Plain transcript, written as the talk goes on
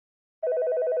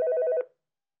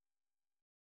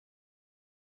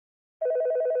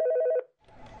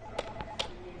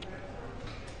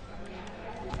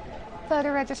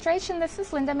voter registration. This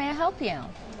is Linda. May I help you?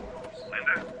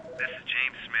 Linda, this is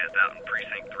James Smith out in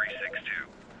Precinct 362.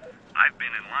 I've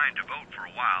been in line to vote for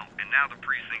a while, and now the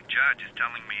precinct judge is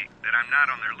telling me that I'm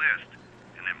not on their list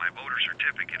and that my voter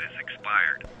certificate is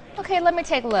expired. Okay, let me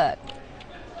take a look.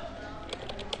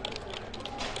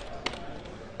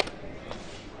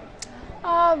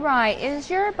 All right. Is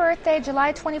your birthday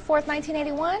July 24th,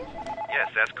 1981?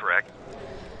 Yes, that's correct.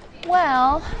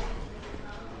 Well,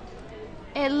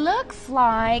 it looks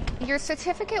like your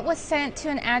certificate was sent to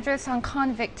an address on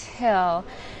Convict Hill,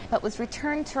 but was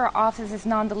returned to our office as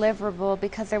non-deliverable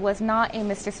because there was not a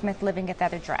Mr. Smith living at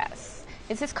that address.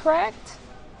 Is this correct?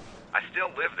 I still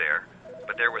live there,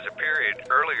 but there was a period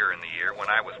earlier in the year when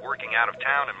I was working out of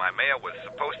town and my mail was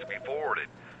supposed to be forwarded.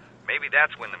 Maybe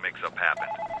that's when the mix-up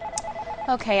happened.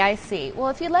 Okay, I see. Well,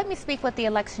 if you let me speak with the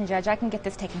election judge, I can get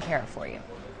this taken care of for you.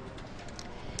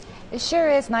 It sure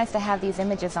is nice to have these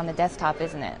images on the desktop,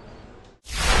 isn't it?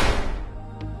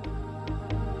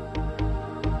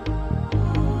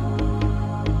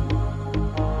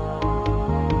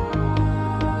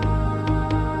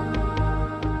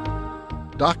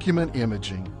 Document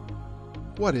imaging.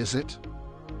 What is it?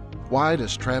 Why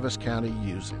does Travis County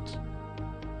use it?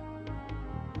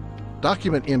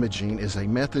 Document imaging is a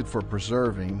method for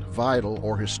preserving vital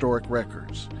or historic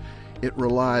records. It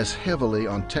relies heavily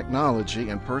on technology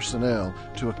and personnel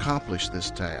to accomplish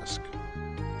this task.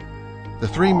 The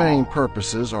three main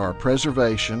purposes are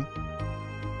preservation,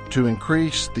 to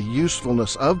increase the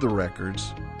usefulness of the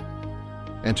records,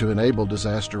 and to enable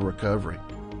disaster recovery.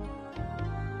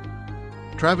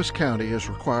 Travis County is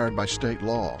required by state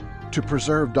law to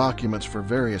preserve documents for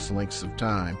various lengths of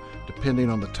time, depending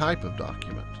on the type of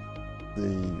document.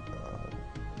 The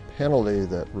penalty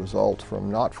that results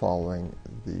from not following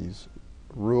these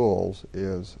rules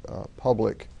is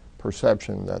public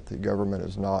perception that the government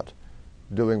is not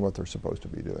doing what they're supposed to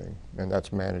be doing, and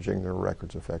that's managing their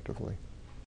records effectively.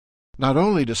 Not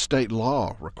only does state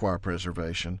law require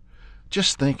preservation,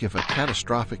 just think if a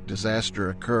catastrophic disaster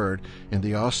occurred in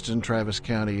the Austin-Travis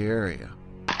County area,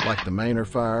 like the Manor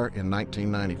Fire in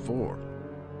 1994.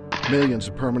 Millions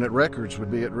of permanent records would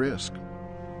be at risk.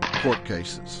 Court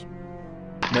cases,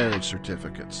 marriage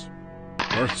certificates,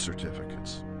 birth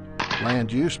certificates,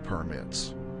 land use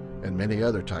permits, and many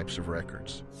other types of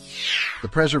records. The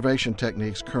preservation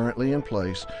techniques currently in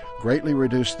place greatly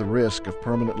reduce the risk of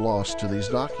permanent loss to these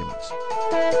documents.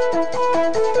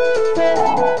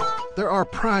 There are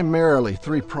primarily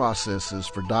three processes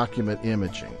for document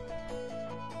imaging: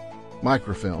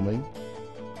 microfilming,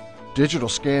 digital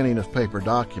scanning of paper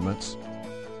documents,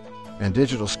 and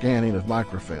digital scanning of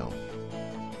microfilm.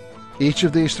 Each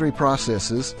of these three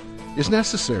processes is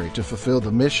necessary to fulfill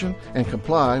the mission and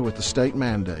comply with the state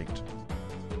mandate.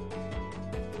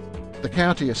 The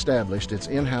county established its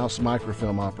in-house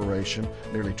microfilm operation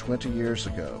nearly 20 years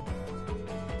ago.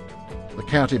 The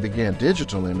county began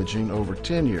digital imaging over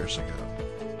 10 years ago.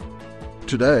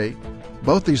 Today,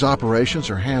 both these operations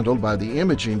are handled by the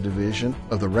Imaging Division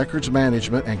of the Records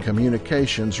Management and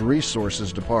Communications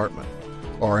Resources Department,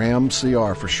 or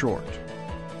MCR for short.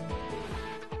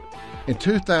 In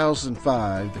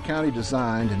 2005, the county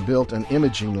designed and built an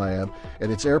imaging lab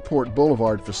at its Airport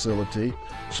Boulevard facility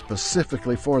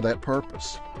specifically for that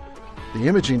purpose. The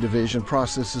Imaging Division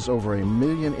processes over 1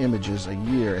 million images a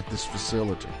year at this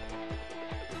facility.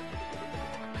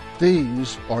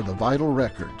 These are the vital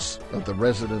records of the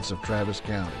residents of Travis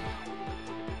County.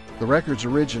 The records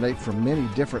originate from many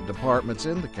different departments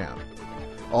in the county,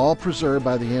 all preserved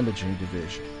by the Imaging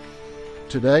Division.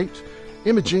 To date,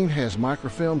 Imaging has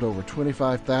microfilmed over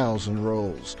 25,000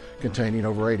 rolls containing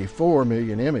over 84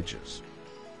 million images.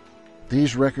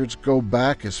 These records go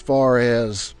back as far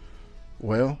as,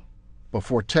 well,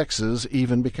 before Texas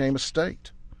even became a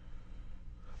state.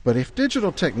 But if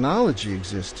digital technology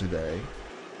exists today,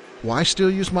 why still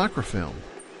use microfilm?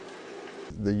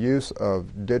 The use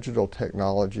of digital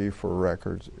technology for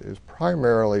records is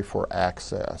primarily for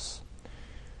access.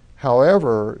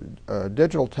 However,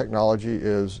 digital technology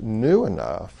is new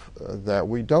enough that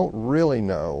we don't really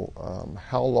know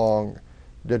how long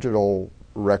digital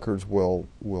records will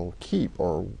keep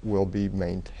or will be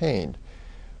maintained.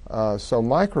 So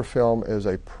microfilm is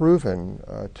a proven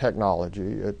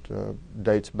technology. It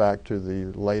dates back to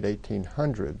the late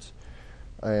 1800s.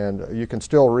 And you can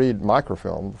still read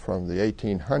microfilm from the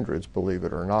 1800s, believe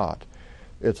it or not.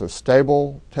 It's a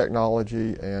stable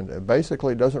technology, and it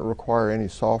basically doesn't require any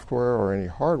software or any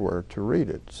hardware to read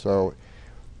it. So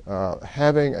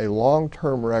having a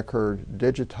long-term record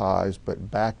digitized but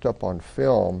backed up on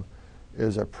film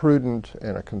is a prudent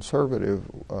and a conservative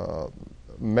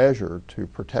measure to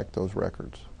protect those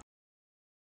records.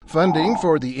 Funding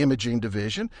for the Imaging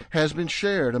Division has been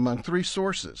shared among three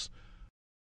sources: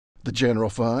 the General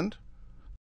Fund,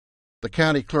 the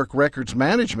County Clerk Records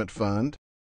Management Fund,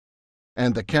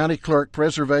 and the County Clerk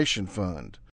Preservation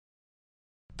Fund.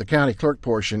 The county clerk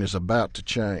portion is about to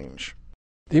change.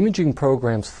 The imaging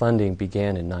program's funding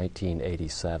began in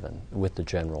 1987 with the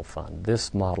General Fund.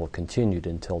 This model continued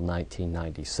until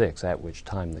 1996, at which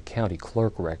time the County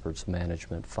Clerk Records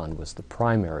Management Fund was the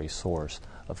primary source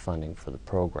of funding for the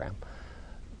program.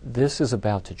 This is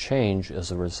about to change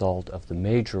as a result of the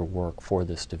major work for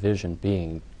this division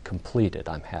being completed,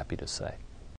 I'm happy to say.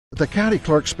 The county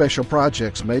clerk special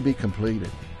projects may be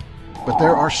completed, but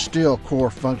there are still core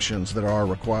functions that are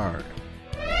required.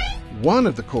 One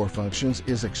of the core functions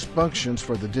is expunctions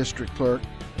for the district clerk,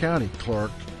 county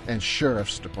clerk, and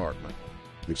sheriff's department.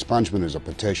 Expungement is a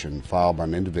petition filed by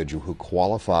an individual who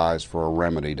qualifies for a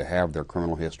remedy to have their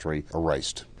criminal history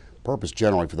erased. Purpose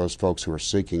generally for those folks who are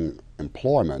seeking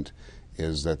employment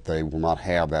is that they will not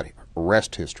have that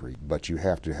arrest history, but you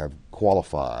have to have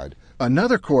qualified.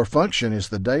 Another core function is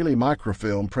the daily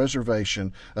microfilm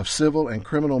preservation of civil and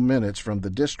criminal minutes from the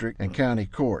district and county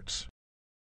courts.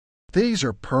 These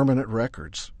are permanent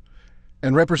records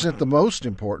and represent the most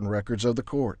important records of the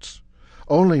courts.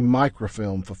 Only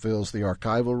microfilm fulfills the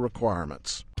archival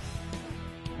requirements.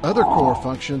 Other core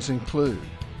functions include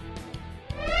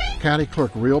county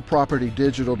clerk real property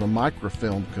digital to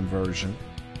microfilm conversion,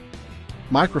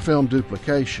 microfilm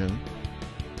duplication,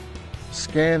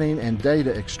 scanning and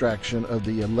data extraction of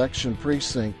the election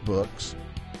precinct books,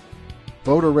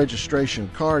 voter registration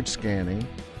card scanning,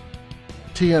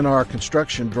 TNR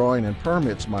construction drawing and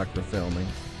permits microfilming,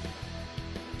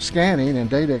 scanning and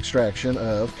data extraction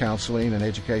of counseling and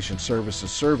education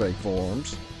services survey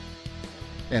forms,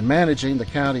 and managing the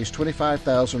county's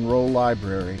 25,000 roll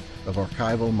library of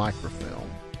archival microfilm.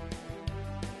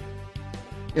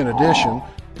 In addition,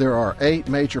 there are 8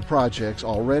 major projects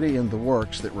already in the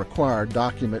works that require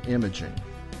document imaging.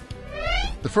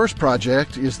 The first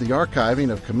project is the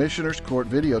archiving of Commissioners Court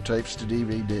videotapes to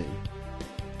DVD.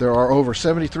 There are over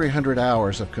 7,300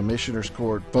 hours of Commissioners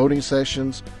Court voting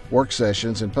sessions, work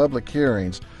sessions, and public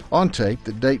hearings on tape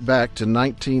that date back to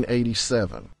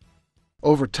 1987.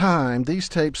 Over time, these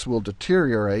tapes will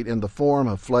deteriorate in the form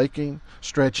of flaking,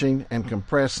 stretching, and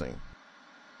compressing.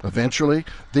 Eventually,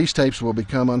 these tapes will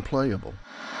become unplayable.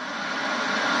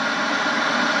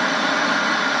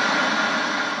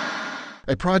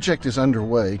 A project is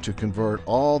underway to convert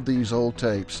all these old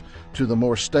tapes to the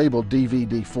more stable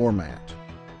DVD format.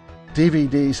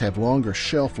 DVDs have longer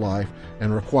shelf life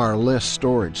and require less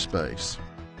storage space.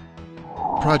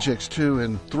 Projects 2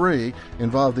 and 3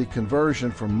 involve the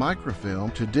conversion from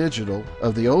microfilm to digital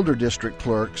of the older district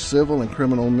clerk's civil and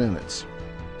criminal minutes.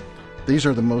 These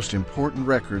are the most important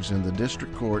records in the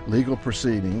district court legal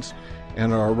proceedings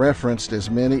and are referenced as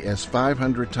many as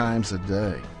 500 times a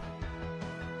day.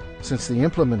 Since the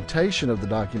implementation of the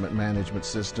document management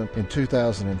system in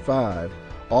 2005,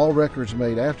 all records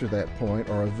made after that point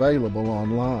are available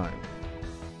online.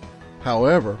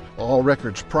 However, all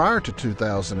records prior to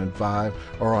 2005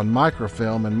 are on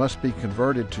microfilm and must be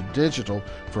converted to digital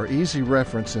for easy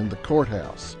reference in the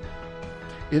courthouse.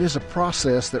 It is a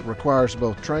process that requires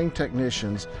both trained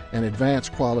technicians and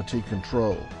advanced quality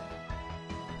control.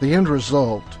 The end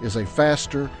result is a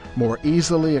faster, more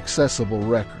easily accessible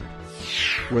record.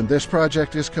 When this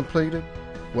project is completed,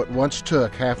 what once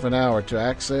took half an hour to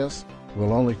access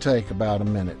will only take about a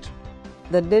minute.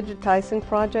 The digitizing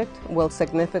project will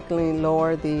significantly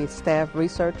lower the staff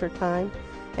researcher time,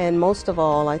 and most of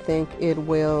all, I think it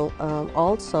will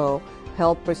also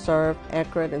help preserve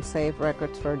accurate and safe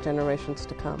records for generations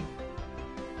to come.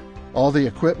 All the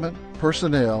equipment,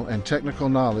 personnel, and technical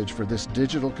knowledge for this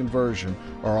digital conversion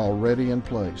are already in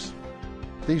place.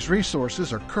 These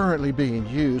resources are currently being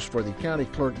used for the County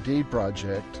Clerk Deed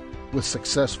Project with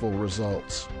successful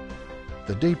results.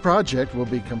 The deed project will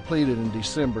be completed in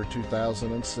December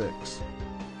 2006.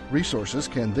 Resources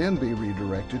can then be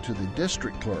redirected to the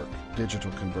District Clerk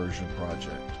Digital Conversion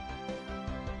Project.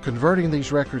 Converting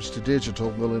these records to digital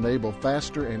will enable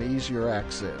faster and easier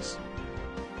access.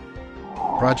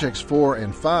 Projects 4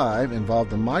 and 5 involve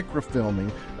the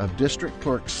microfilming of District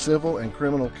Clerk's civil and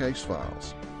criminal case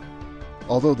files.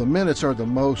 Although the minutes are the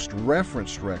most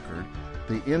referenced record,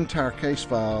 the entire case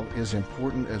file is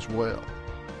important as well.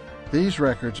 These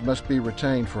records must be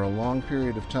retained for a long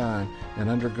period of time and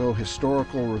undergo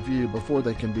historical review before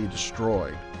they can be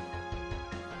destroyed.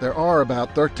 There are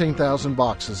about 13,000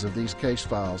 boxes of these case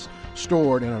files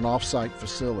stored in an off-site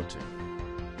facility.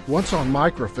 Once on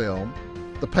microfilm,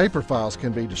 the paper files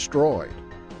can be destroyed,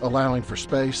 allowing for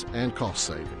space and cost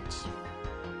savings.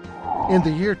 In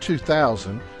the year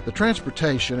 2000, the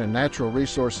Transportation and Natural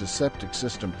Resources Septic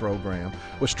System Program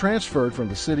was transferred from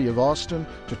the City of Austin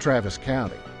to Travis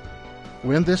County.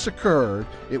 When this occurred,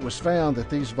 it was found that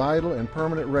these vital and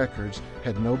permanent records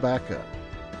had no backup.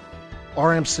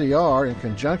 RMCR, in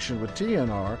conjunction with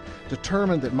TNR,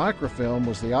 determined that microfilm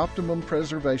was the optimum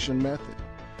preservation method.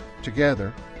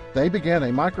 Together, they began a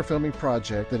microfilming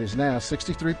project that is now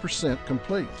 63%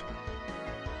 complete.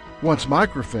 Once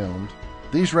microfilmed,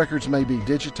 these records may be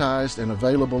digitized and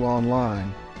available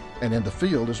online and in the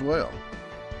field as well.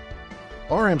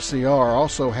 RMCR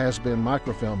also has been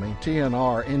microfilming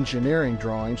TNR engineering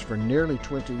drawings for nearly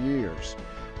 20 years.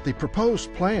 The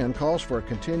proposed plan calls for a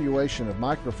continuation of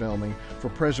microfilming for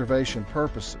preservation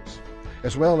purposes,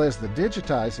 as well as the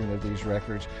digitizing of these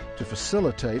records to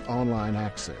facilitate online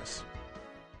access.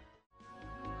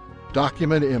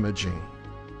 Document imaging.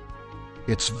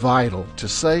 It's vital to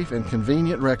safe and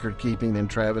convenient record keeping in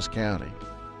Travis County.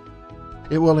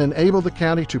 It will enable the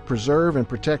county to preserve and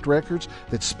protect records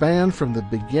that span from the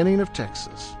beginning of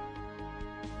Texas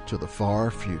to the far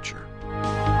future.